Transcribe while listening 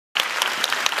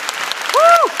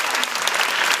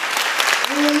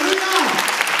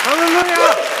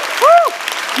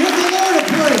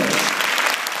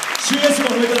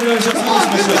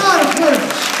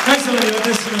様に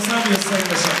私の賛美を捧げ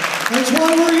ましょう。 That's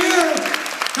why we're here.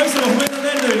 神様を褒めた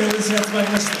たえるように私が集まり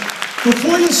ました。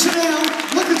 Before you sit down,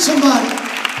 look at somebody.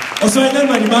 お座りになる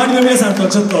前に周りの皆さんと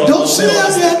ちょっと Don't sit down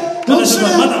yet. Don't sit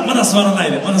down. まだ座らな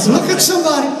いで。まだ座らない Look at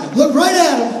somebody. Look right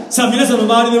at him. さあ皆さんの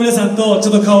周りの皆さんとち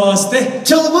ょっと顔を合わせて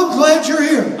Tell them I'm glad you're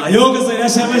here. ようこそいらっ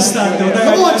しゃいましたってお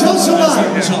互い Come on, tell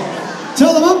somebody.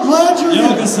 Tell them I'm glad you're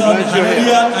ようこ here. そハレル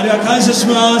ヤあるいは感謝し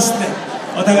ますって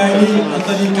お互いに本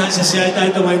当に感謝し合いた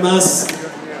いと思います。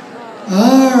 All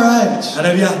right. ハ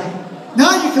レルヤ。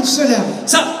 Now you can sit down.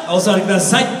 さあお座りくだ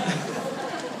さい。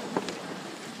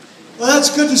 Well,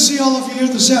 that's good to see all of you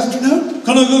here this afternoon.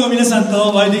 この午後皆さんと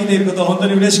お会いできていることを本当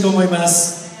に嬉しく思いま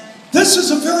す。 This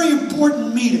is a very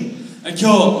important meeting. 今日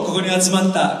ここに集ま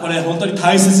ったこれ本当に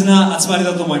大切な集まり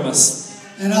だと思います。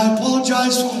 And I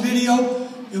apologize for the video.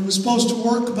 It was supposed to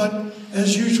work, but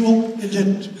as usual, it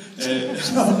didn't.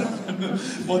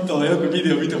 もっとよくビ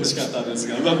デオ見てほしかったんです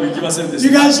がうまくいきませんでし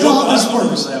た。 You guys know how this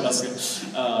works.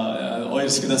 お許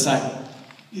しください。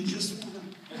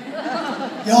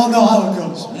 Y'all know how it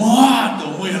goes. もわーって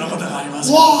思うようなことがありま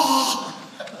す。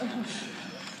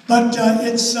 But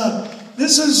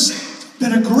this has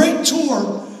been a great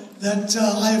tour that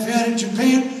I've had in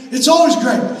Japan. It's always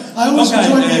great. I 今 always 回、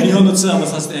 enjoy 日 being 本 here. のツアーも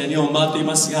させて日本を回ってい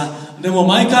ますが、でも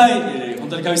毎回、本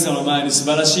当に神様の前に素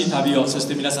晴らしい旅を、そし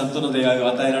て皆さんとの出会いを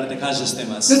与えられて感謝してい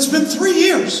ます。 It's been 3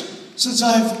 years since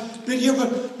I've been here, but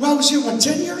I was here, what,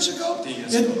 10 years ago? 10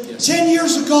 years ago, yes. 10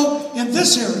 years ago in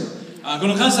this area. こ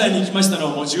の関西に来ましたの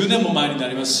はもう10年も前にな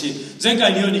りますし、前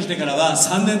回日本に来てからは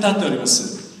3年経っておりま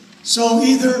す。 So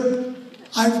either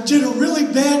I did a really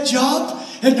bad job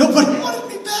and nobody wanted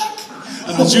me back.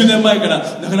 10年前から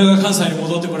なかなか関西に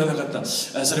戻ってこれなかった。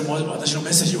それも私のメ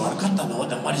ッセージ悪かったの？あ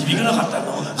んまり響かなかった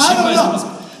の？心 I 配 don't してます。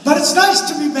 know. But it's nice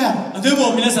to be back. で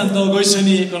も皆さんとご一緒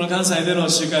にこの関西での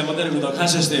集会を持てることを感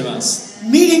謝しています。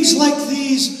 Meetings like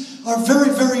these are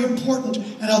very, very important,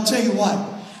 and I'll tell you why.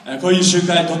 こういう集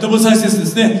会とても大切で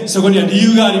すね。そこには理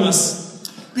由があります。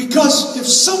 Because if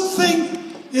something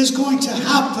is going to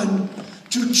happen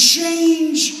to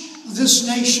change this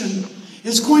nation,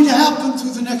 it's going to happen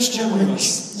through the next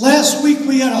generation. Last week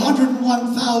we had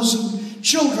 101,000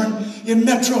 children in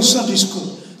Metro Sunday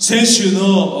School. 先週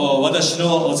の私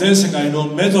の全世界の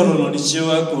メトロの日曜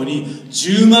学校に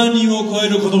10万人を超え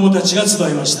る子どもたちが集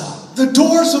いました。 The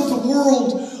doors of the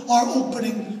world are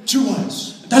opening to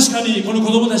us. 確かにこの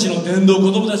子どもたちの伝道、子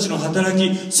どもたちの働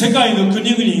き、世界の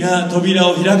国々が扉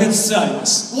を開けつつありま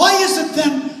す。 Why is it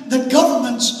then that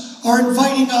governments are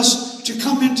inviting us to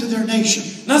come into their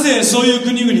nation? なぜそういう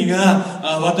国々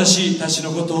が私たち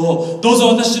のことをどうぞ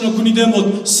私たちの国でも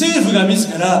政府が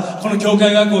自らこの教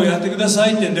会学校をやってくださ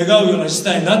いって願うような事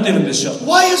態になっているんでしょう。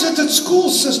 Why is it that school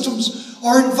systems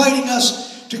are inviting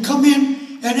us to come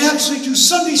in and actually do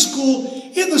Sunday school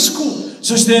in the school?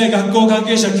 そして学校関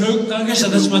係者、教育関係者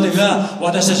たちまでが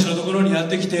私たちのところにやっ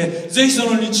てきて、ぜひそ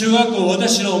の日曜学校を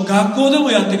私の学校で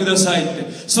もやってくださいっ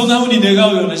て、そんな風に願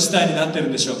うような事態になっている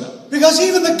んでしょうか。 Because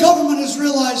even the government is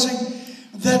realizing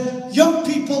that young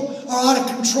people are out of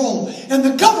control, and the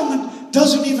government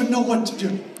doesn't even know what to do.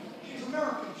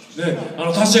 ね、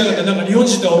立ち上がってなんか日本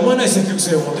人とは思わない積極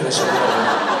性を持っていらっしゃる。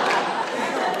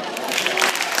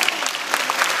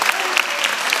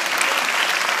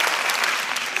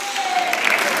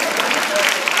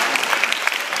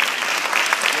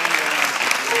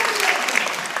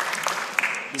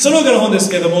その他の本です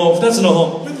けれども、2つの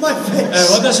本、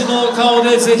私の顔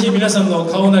でぜひ皆さんの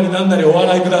顔なり何なりお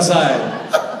笑いください。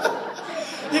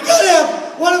You gotta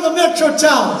have one of the Metro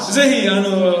towels. ぜひ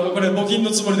これ募金の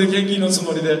つもりで献金のつ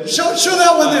もりで。Show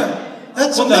that one there.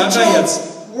 That's a 今度は赤いやつ。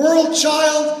 Metro World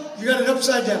Child. You got it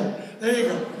upside down. There you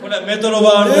go. これはメトロ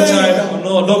ワールドチャイル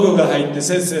ドのロゴが入って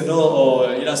先生の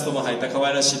イラストも入った可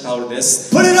愛らしいタオルで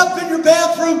す。 Put it up in your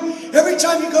bathroom. Every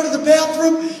time you go to the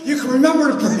bathroom, you can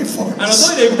remember to pray for ト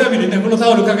us. イレ行くたびにね、この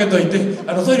タオルかけといて、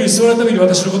トイレに座るたびに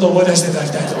私のことを思い出していただ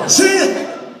きたいと思います。 See it?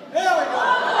 There we go.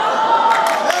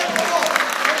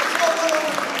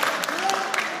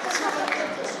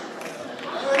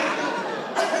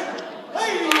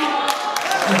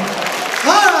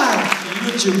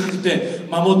命をかけて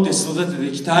守って育てて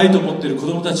いきたいと思っている子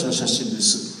どもたちの写真で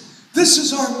す。 This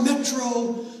is our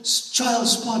Metro Child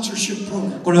Sponsorship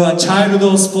Program. これはチャイル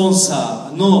ドスポンサ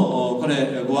ーのこ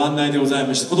れご案内でござい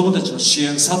まして、子どもたちの支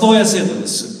援、里親制度で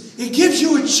す。 It gives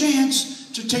you a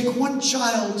chance to take one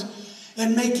child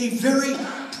and make a very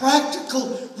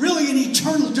practical, really an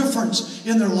eternal difference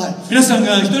in their life. 皆さん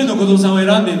が一人の子供さんを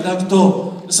選んでいただく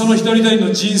と、その一人一人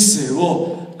の人生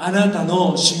をあなた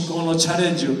の信仰のチャ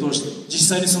レンジを通して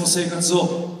実際にその生活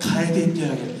を変えていってあ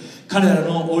げる。彼ら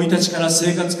の生い立ちから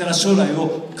生活から将来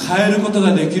を変えること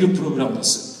ができるプログラムで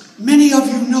す。Many of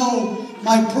you know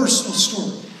my personal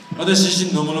story. 私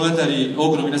自身の物語、多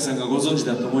くの皆さんがご存知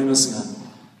だと思いますが、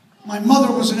My mother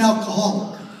was an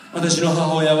alcoholic. 私の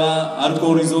母親はアル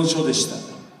コール依存症でした。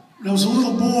When I was a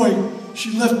little boy,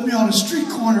 she left me on a street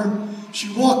corner.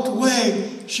 She walked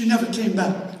away. She never came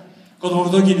back. 子供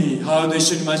の時に母親と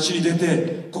一緒に街に出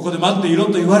て、ここで待っていろ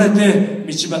と言われて、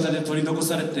道端で取り残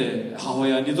されて、母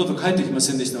親は二度と帰ってきま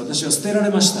せんでした。私は捨てら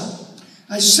れました。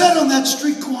I sat on that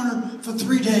street corner for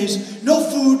 3 days. No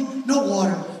food, no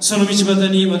water. その道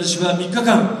端に私は3日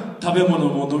間、食べ物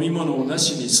も飲み物もな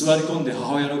しに座り込んで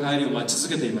母親の帰りを待ち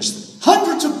続けていました。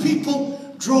Hundreds of people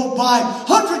drove by.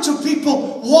 Hundreds of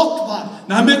people walked by.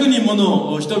 何百人も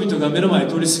の人々が目の前を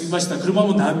通り過ぎました。車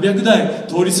も何百台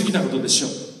通り過ぎたことでしょう。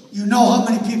You know how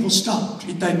many people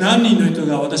stopped? 一体何人の人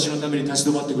が私のために立ち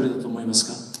止まってくれたと思います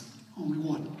か？ Only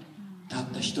one. たっ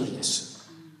た一人です。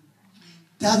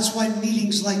That's why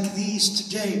meetings like these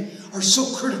today are so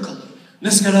critical. で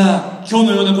すから今日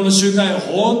のようなこの集会は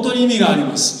本当に意味があり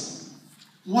ます。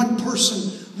One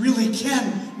person really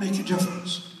can make a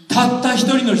difference. たった一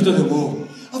人の人でも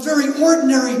A very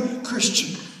ordinary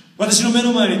Christian. 私の目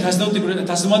の前に立ち止ま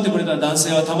ってくれた男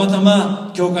性はたまた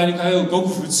ま教会に通うごく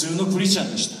普通のクリスチャ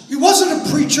ンでした。He wasn't a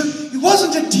preacher. He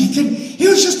wasn't a deacon. He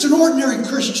was just an ordinary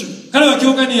Christian. 彼は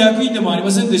教会の役員でもあり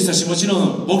ませんでしたし、もち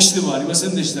ろん牧師でもありませ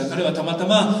んでした。彼はたまた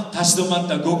ま立ち止まっ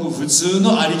たごく普通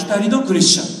のありきたりのクリ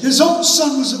スチャン。His own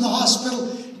son was in the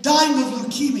hospital dying of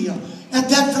leukemia at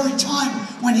that very time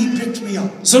when he picked me up.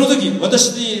 その時、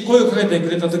私に声をかけてく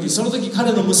れた時、その時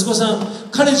彼の息子さん、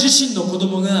彼自身の子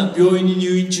供が病院に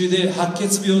入院中で白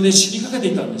血病で死にかけて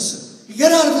いたんです。He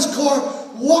got out of his car,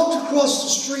 walked across the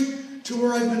street to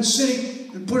where I'd been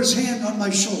sitting, and put his hand on my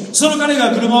shoulder. その彼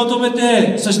が車を止め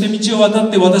て、そして道を渡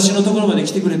って私のところまで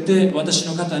来てくれて、私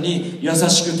の肩に優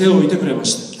しく手を置いてくれま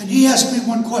した。And he asked me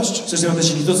one question. そして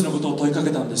私に一つのことを問いか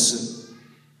けたんです。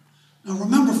Now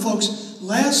remember, folks,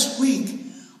 last week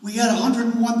we had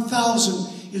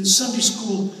 101,000 in Sunday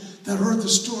school that heard the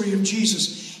story of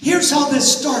Jesus. Here's how this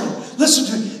started. Listen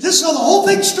to me. This is how the whole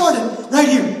thing started, right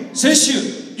here. 先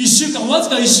週、わず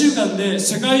か1週間で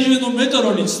世界中のメト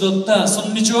ロに集った、そ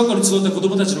の日曜学校に集った子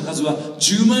供たちの数は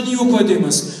10万人を超えてい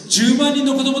ます。10万人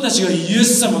の子供たちがイエ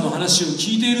ス様の話を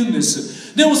聞いているんで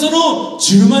す。でもその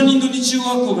10万人の日曜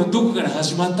学校がどこから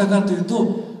始まったかという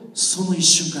と、その一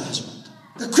瞬から始まった。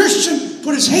The Christian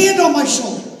put his hand on my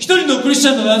shoulder. 一人のクリスチ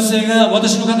ャンの男性が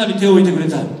私の肩に手を置いてくれ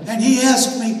た。And he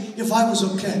asked me if I was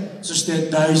okay. そし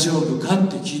て大丈夫かっ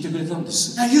て聞いてくれたんで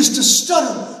す。I used to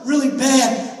stutter really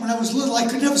bad when I was little. I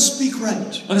could never speak right.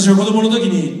 私は子供の時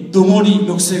にどもり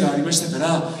の癖がありましたか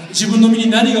ら、自分の身に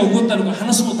何が起こったのか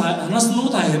話すの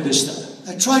も大変でし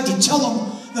た。I tried to tell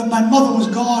him that my mother was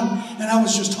gone and I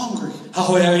was just hungry.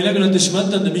 母親がいなくなってしまっ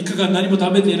たんで、3日間何も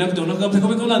食べていなくてお腹がペコ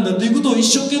ペコなんだということを一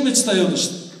生懸命伝えようとし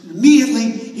た。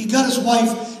Immediately, he got his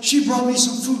wife. She brought me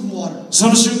some food and water. そ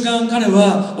の瞬間、彼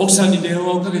は奥さんに電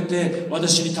話をかけて、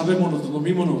私に食べ物と飲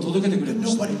み物を届けてくれま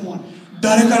した。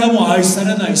誰からも愛さ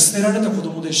れない、捨てられた子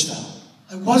供でした。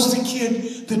I was the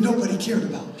kid that nobody cared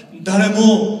about. 誰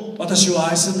も私を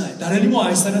愛せない、誰にも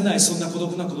愛されない、そんな孤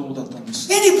独な子供だったんで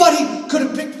す。Anybody could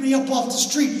have picked me up off the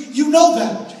street. You know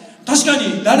that. 確か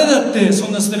に誰だってそ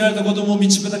んな捨てられた子供を道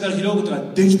端から拾うこと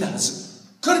ができたはず。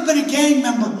Could have been a gang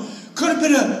member. Could have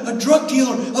been a drug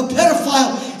dealer, a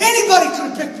pedophile. Anybody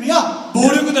could have picked me up.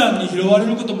 暴力団に拾われ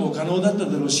ることも可能だった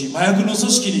だろうし、麻薬の組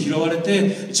織に拾われ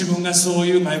て自分がそう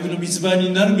いう麻薬の密売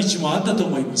になる道もあったと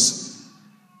思います。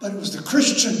But it was the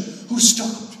Christian who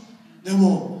stopped. で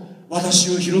も私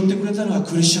を拾ってくれたのは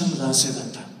クリスチャンの男性だ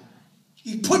った。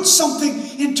He put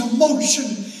something into motion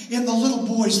in the little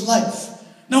boy's life.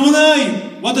 名もない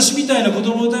私みたいな子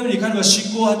供のために彼は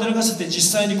信仰を働かせて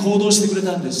実際に行動してくれ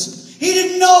たんです。He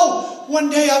didn't know one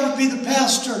day I would be the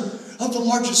pastor of the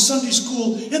largest Sunday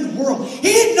school in the world. He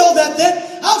didn't know that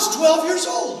then. I was 12 years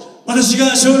old. 私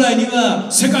が将来に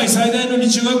は世界最大の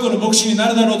日曜学校の牧師にな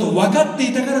るだろうと分かって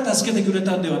いたから助けてくれ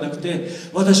たんではなくて、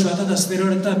私はただ捨てら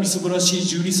れたみすぼらし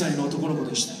い12歳の男の子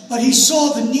でした。But he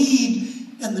saw the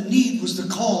need, and the need was the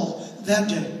call that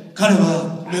day. 彼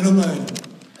は目の前に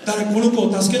この子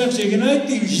を助けなくちゃいけないっ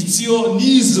ていう必要、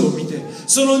ニーズを見て、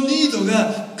そのニード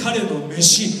が彼の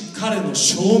飯、彼の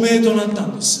証明となった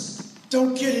んです。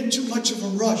Don't get in too much of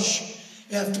a rush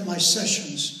after my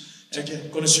sessions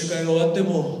today. この集会が終わって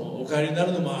もお帰りにな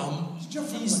るのも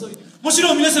もち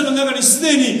ろん皆さんの中にす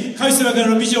でに神様から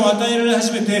のビジョンを与えられ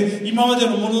始めて、今まで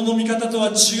のものの見方とは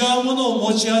違うもの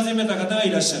を持ち始めた方がい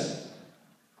らっしゃる。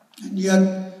And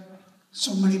yet,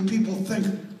 so many people think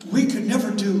we could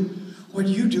never do what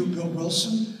you do, Bill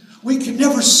Wilson. We can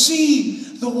never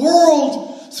see the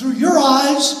world through your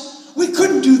eyes. We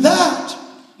couldn't do that.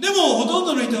 でもほとん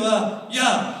どの人は、い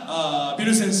や、ビ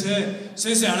ル先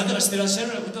生、あなたがしてらっしゃる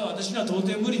ようなことは私には到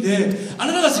底無理で、あ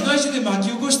なたが世界中で巻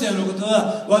き起こしたようなこと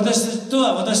は私と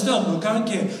は無関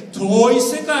係、遠い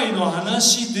世界の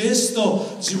話です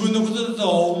と自分のことだと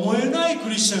は思えないク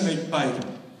リスチャンがいっぱいいる。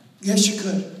Yes, you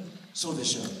could. そうで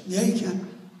しょう。Yeah, you can.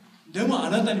 でもあ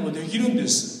なたにもできるんで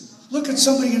す。Look at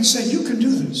somebody and say, you can do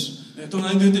this.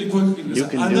 隣の人に声かけてくだ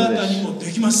さい。あなたにも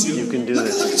できますよ。Look at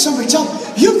somebody. Tell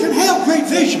them, you can have great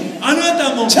vision. あな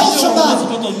たもビジ Tell ョンを持つ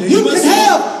こと somebody, でき you ま can すよ。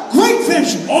 have great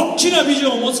vision. 大きなビジョ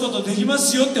ンを持つことできま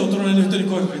すよってお隣の人に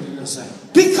声かけてください。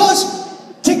Because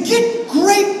to get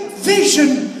great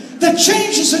vision that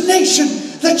changes a nation,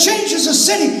 that changes a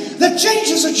city, that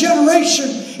changes a generation,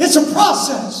 it's a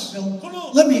process.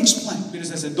 Let me explain. ビル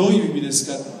先生、どういう意味です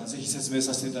か？ぜひ説明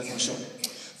させていただきましょう。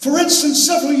For instance,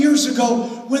 several years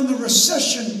ago, when the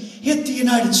recession hit the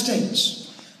United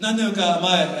States, 何年か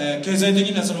前、経済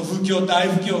的なその大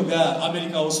不況がアメリ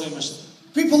カを襲いまし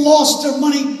た。people lost their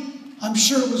money. I'm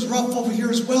sure it was rough over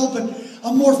here as well, but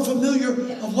I'm more familiar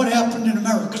of what happened in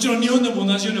America. もちろん日本でも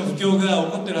同じような不況が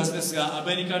起こっているはずですが、ア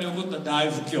メリカに起こった大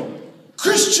不況。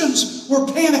Christians were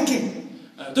panicking.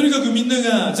 とにかくみんな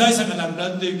が財産がなく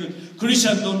なっていく。クリスチ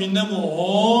ャンのみんな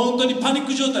も本当にパニッ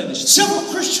ク状態でした。Several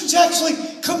Christians actually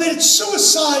committed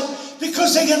suicide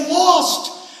because they had lost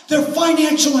their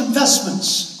financial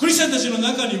investments. クリスチャンたちの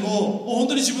中にも本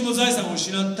当に自分の財産を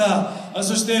失った、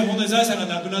そして本当に財産が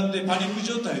なくなってパニック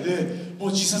状態でも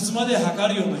う自殺まで図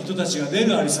るような人たちが出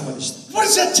るありさまでした。What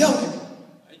does that tell you?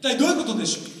 一体どういうことで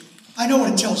しょう？ I know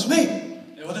what it tells me.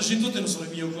 私にとってのその意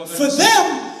味よくわかり For ます。 them,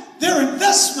 their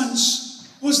investments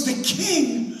was the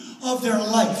king of their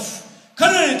life.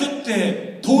 彼らにとっ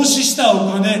て投資したお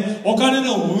金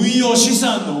の運用、資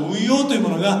産の運用というも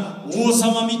のが王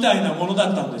様みたいなもの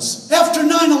だったんです。After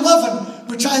 9/11,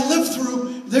 which I lived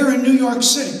through there in New York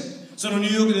City, そのニ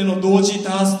ューヨークでの同時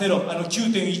多発テロ、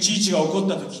9.11 が起こっ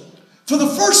た時、 for the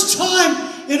first time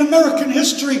in American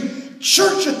history,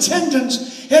 church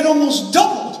attendance had almost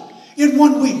doubled in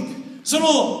 1 week. そ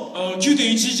の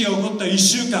9.11が起こった1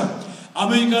週間、ア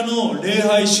メリカの礼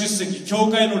拝出席、教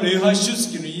会の礼拝出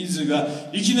席の人数が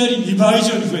いきなり2倍以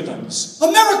上に増えたんです。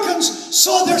Americans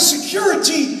saw their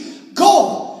security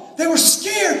go. They were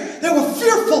scared. They were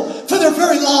fearful for their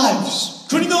very lives.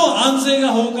 国の安全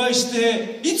が崩壊し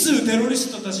て、いつテロリス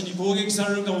トたちに攻撃さ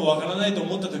れるかもわからないと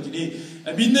思った時に、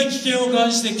みんな危険を感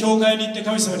じて教会に行って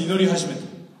神様に祈り始めた。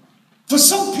For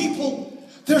some people,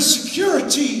 their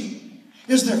security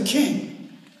is their king.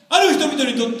 ある人々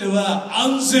にとっては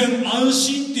安全安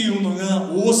心っていうものが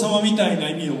王様みたいな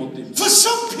意味を持っている。 For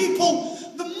some people,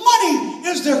 the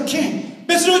money is their king.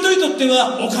 別の人にとって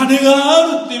はお金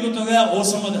があるっていうことが王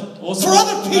様だ。お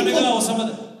金が王様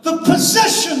だ。 The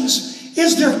possessions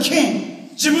is their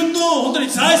king. 自分の本当に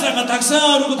財産がたくさ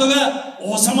んあることが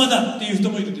王様だっていう人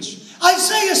もいるでしょう。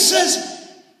 Isaiah says,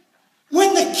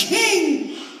 when the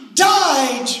king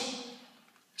died,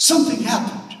 something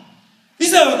happened. イ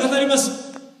ザヤは語りま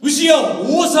す。ウシヤ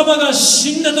王様が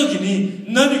死んだ時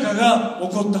に何かが起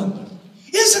こったんだ。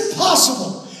 Is it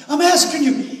possible? I'm asking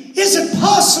you, is it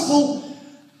possible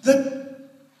that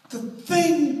the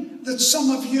thing that some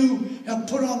of you have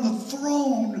put on the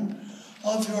throne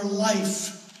of your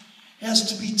life has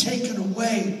to be taken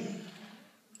away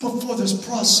before this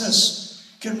process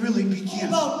can really begin?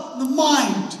 How about the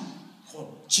mind?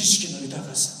 知識の豊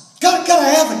かさ。Gotta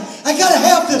have it. I gotta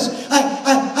have this.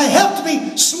 I have to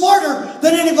be smarter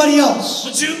than anybody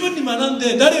else. 十分に学ん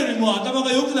で誰よりも頭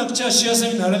が良くなくちゃ幸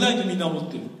せになれないとみんな思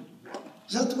っている。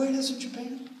 Is that the way it is in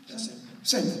Japan?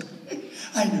 Same thing.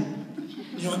 I knew.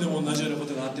 日本でも同じようなこ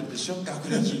とがあってるでしょ。学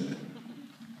歴。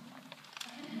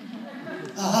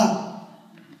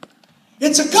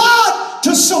It's a god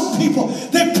to some people.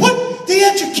 They put the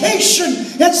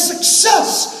education and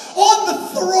success on the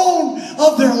throne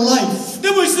of their life. で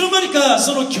もいつの間にか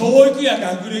その教育や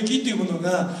学歴というもの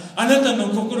があなたの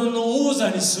心の王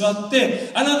座に座っ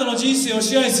てあなたの人生を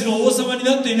支配する王様に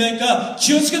なっていないか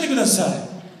気をつけてくださ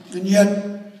い。 And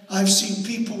yet I've seen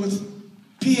people with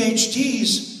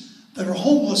PhDs that are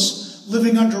homeless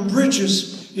living under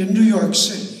bridges in New York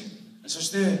City. そし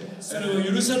てそれを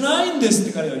許さないんですっ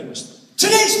て彼は言いました。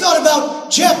 Today's not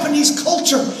about Japanese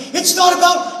culture. It's not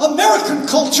about American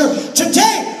culture.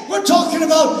 Today we're talking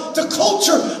about the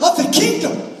culture of the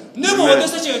kingdom. でも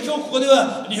私たちが今日ここで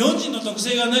は日本人の特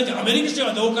性がないとアメリカ人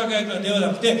はどう考えるかではな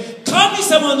くて神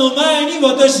様の前に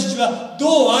私たちは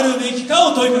どうあるべきか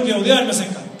を問いかけようではありませ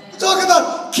んか。 We're talking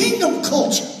about kingdom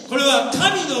culture. これは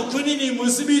神の国に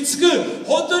結びつく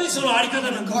本当にそのあり方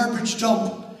なんだ。 Garbage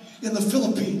dump. in the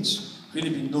Philippines. フィ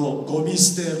リピンのゴミ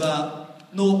捨て場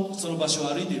のその場所を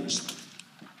歩いていました。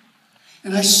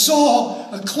And I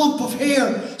saw a clump of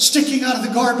hair sticking out of the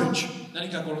garbage. 何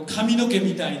かこの髪の毛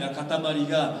みたいな塊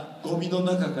がゴミの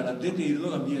中から出ているの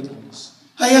が見えたんです。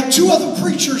I had two other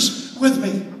preachers with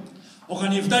me. 他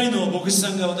に2人の牧師さ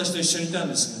んが私と一緒にいたん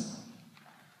です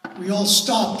が、 We all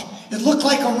stopped. It looked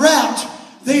like a rat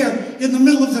there in the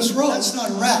middle of this road. That's not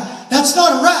a rat. That's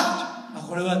not a rat.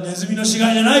 これはネズミの死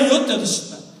骸じゃないよって私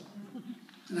言った。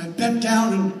 And I bent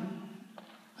down and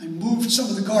I moved some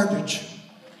of the garbage.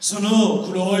 その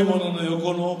黒いものの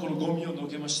横のこのゴミをど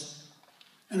けまし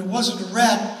た。 And it wasn't a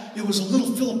rat. It was a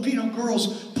little Filipino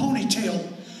girl's ponytail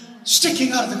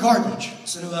sticking out of the garbage.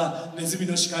 それはネズミ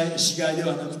の死骸で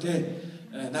はなくて、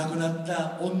亡くなっ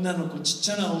た女の子、ちっ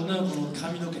ちゃな女の子の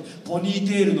髪の毛、ポニー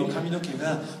テールの髪の毛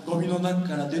がゴミの中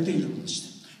から出ているので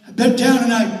した。 I bent down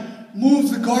and I moved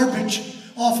the garbage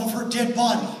off of her dead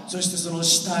body. そしてその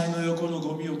死体の横の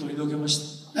ゴミを取り除けま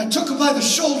した。 I took her by the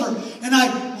shoulder and I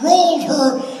rolled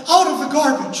her out of the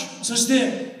garbage. そし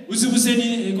てうつ伏せ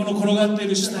にこの転がってい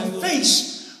る死体 Her を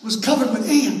face was covered with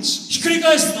ants. ひっくり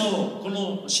返すと、こ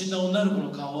の死んだ女の子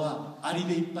の顔はアリ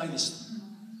でいっぱいでし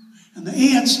た。 And the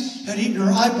ants had eaten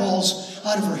her eyeballs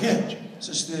out of her head.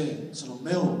 そしてその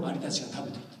目をアリたちが食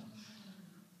べてい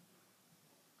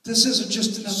た。 This isn't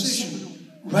just a decision.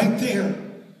 Right there,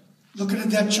 looking at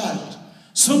that child.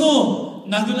 その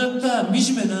亡くなった惨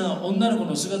めな女の子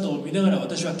の姿を見ながら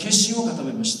私は決心を固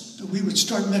めました。 We would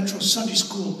start Metro Sunday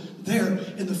School there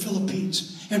in the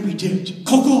Philippines. And we did.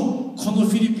 この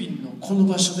フィリピンのこの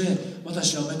場所で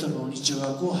私はメトロの日曜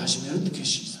学校を始めるって決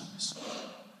心したんです。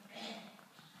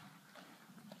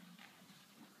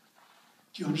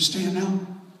 Do you understand now?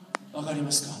 わかり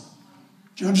ますか？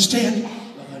 Do you understand? わ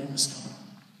かりますか？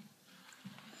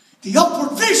 The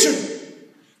upward vision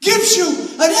gives you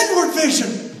an inward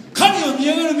vision. 神を見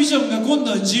上げるビジョンが今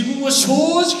度は自分を正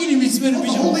直に見つめる The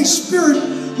ビジョン。 Holy Spirit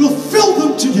will fill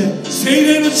them today. 聖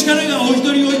霊の力がお一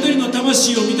人お一人の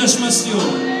魂を満たしますよう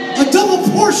に。 A double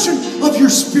portion of your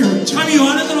spirit 神よ、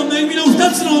あなたの恵みの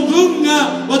2つの分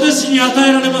が私に与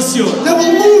えられますように。 that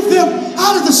will move them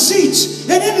out of the seats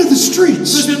and into the そ streets.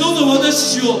 してどうぞ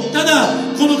私たちをただ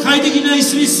この快適な椅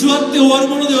子に座って終わる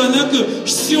ものではなく、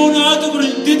必要のあるところ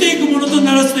に出ていくものと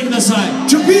ならせてください。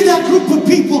 To be that group of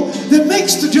people that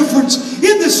makes the difference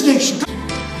in this nation.